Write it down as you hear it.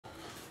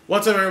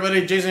What's up,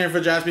 everybody? Jason here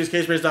for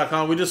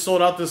jaspyscasebreaks.com. We just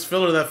sold out this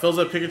filler that fills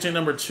up picker team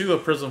number 2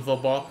 of Prizm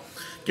Football.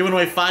 Giving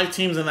away 5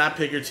 teams in that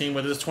picker team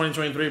with this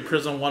 2023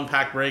 Prizm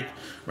 1-pack break,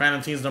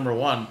 random teams number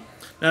 1.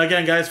 Now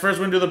again, guys, first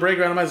we're going to do the break,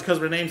 randomize the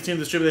customer names, team,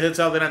 distribute the hits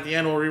out. Then at the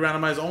end, we'll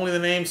re-randomize only the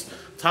names.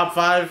 Top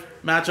 5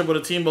 match up with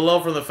a team below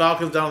from the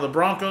Falcons down to the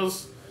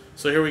Broncos.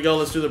 So here we go.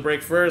 Let's do the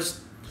break first.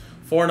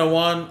 4 and a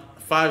 1,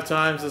 5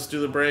 times. Let's do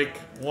the break.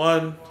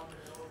 1,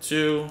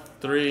 2,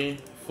 3,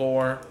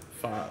 4,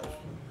 5.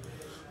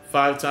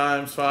 5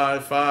 times,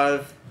 5,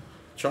 5.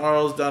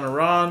 Charles down to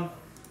Ron.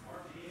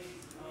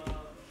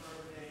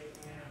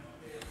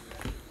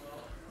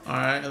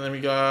 Alright, and then we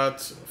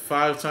got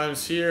 5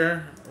 times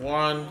here.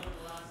 1,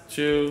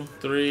 2,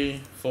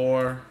 3,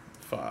 4,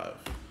 5.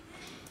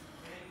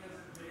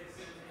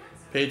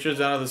 Patriots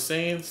down to the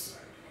Saints.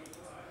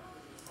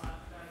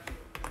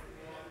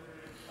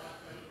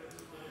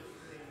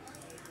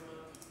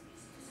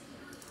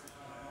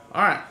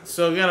 Alright,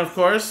 so again, of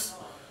course,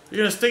 you're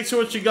going to stick to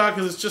what you got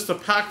because it's just a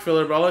pack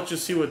filler, but I'll let you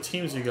see what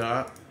teams you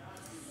got.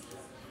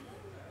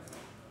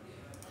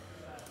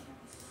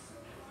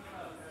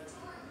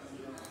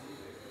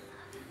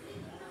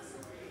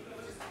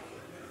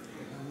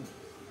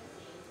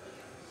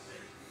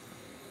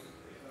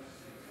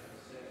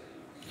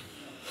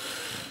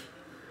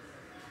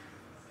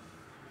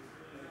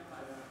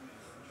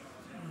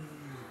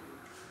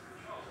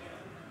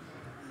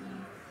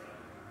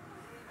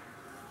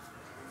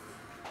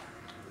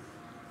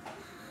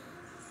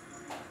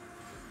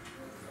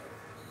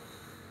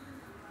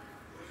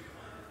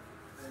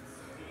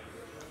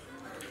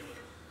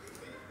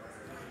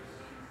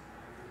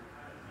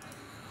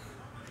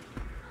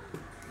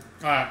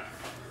 Alright,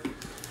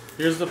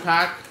 here's the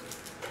pack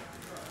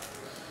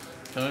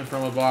coming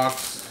from a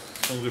box.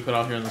 Something we put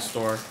out here in the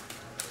store.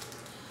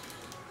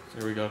 So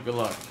here we go. Good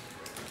luck.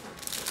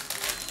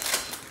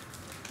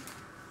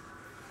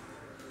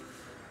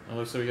 It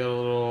looks like we got a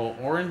little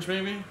orange,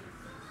 maybe.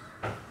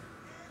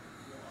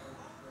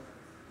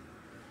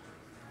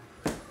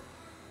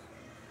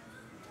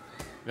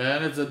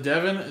 And it's a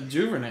Devin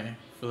Duvernay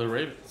for the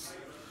Ravens.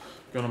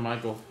 Going to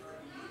Michael.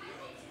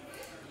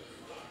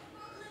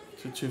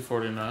 To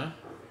 249.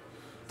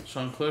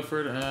 Sean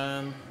Clifford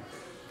and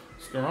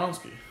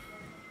Skoronski.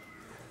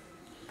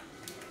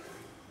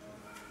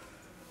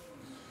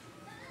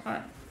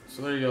 Alright,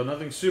 so there you go.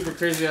 Nothing super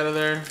crazy out of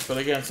there. But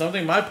again,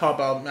 something might pop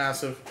out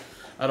massive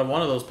out of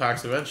one of those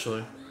packs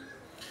eventually.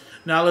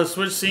 Now let's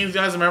switch scenes,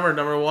 guys. Remember,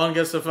 number 1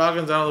 gets the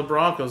Falcons down to the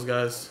Broncos,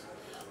 guys.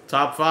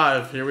 Top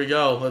 5. Here we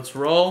go. Let's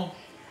roll.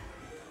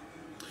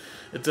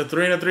 It's a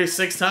 3 and a 3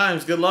 6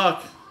 times. Good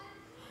luck.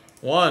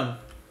 1,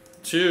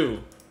 2,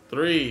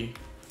 3,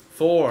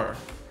 4,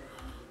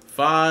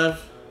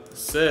 5,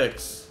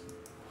 6.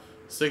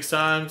 6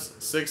 times,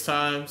 6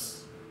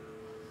 times.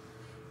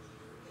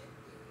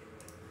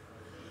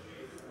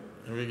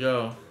 Here we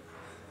go.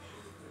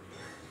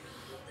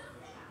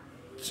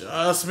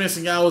 Just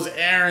missing out was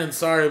Aaron.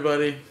 Sorry,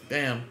 buddy.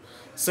 Damn.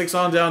 6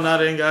 on down,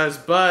 not in, guys.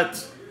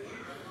 But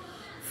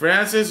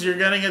Francis, you're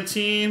getting a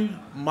team.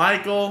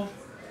 Michael.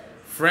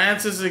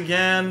 Francis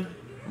again.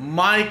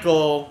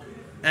 Michael.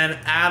 And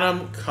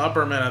Adam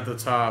Kupperman at the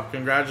top.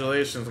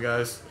 Congratulations,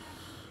 guys.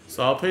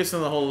 So I'll paste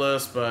in the whole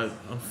list, but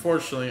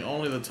unfortunately,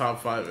 only the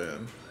top 5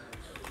 in.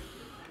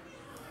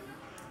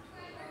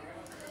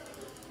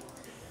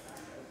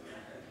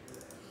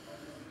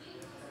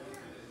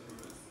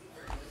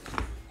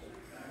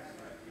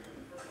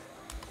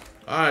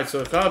 Alright,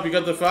 so Cup, you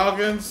got the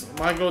Falcons.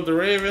 Michael with the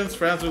Ravens.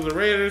 Francis with the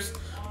Raiders.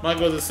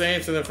 Michael with the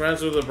Saints. And then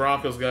Francis with the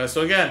Broncos, guys.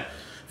 So again,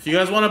 if you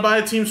guys want to buy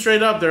a team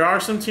straight up, there are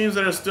some teams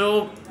that are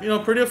still,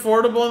 pretty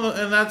affordable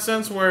in that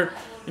sense where,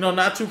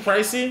 not too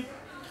pricey.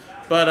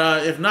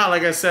 But if not,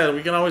 like I said,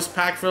 we can always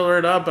pack filler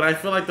it up. But I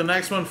feel like the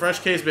next one, fresh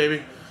case,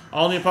 baby.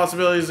 All new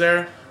possibilities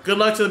there. Good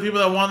luck to the people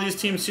that won these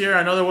teams here.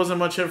 I know there wasn't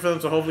much hit for them,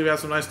 so hopefully we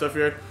have some nice stuff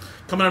here.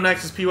 Coming up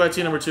next is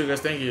PYT number 2,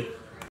 guys. Thank you.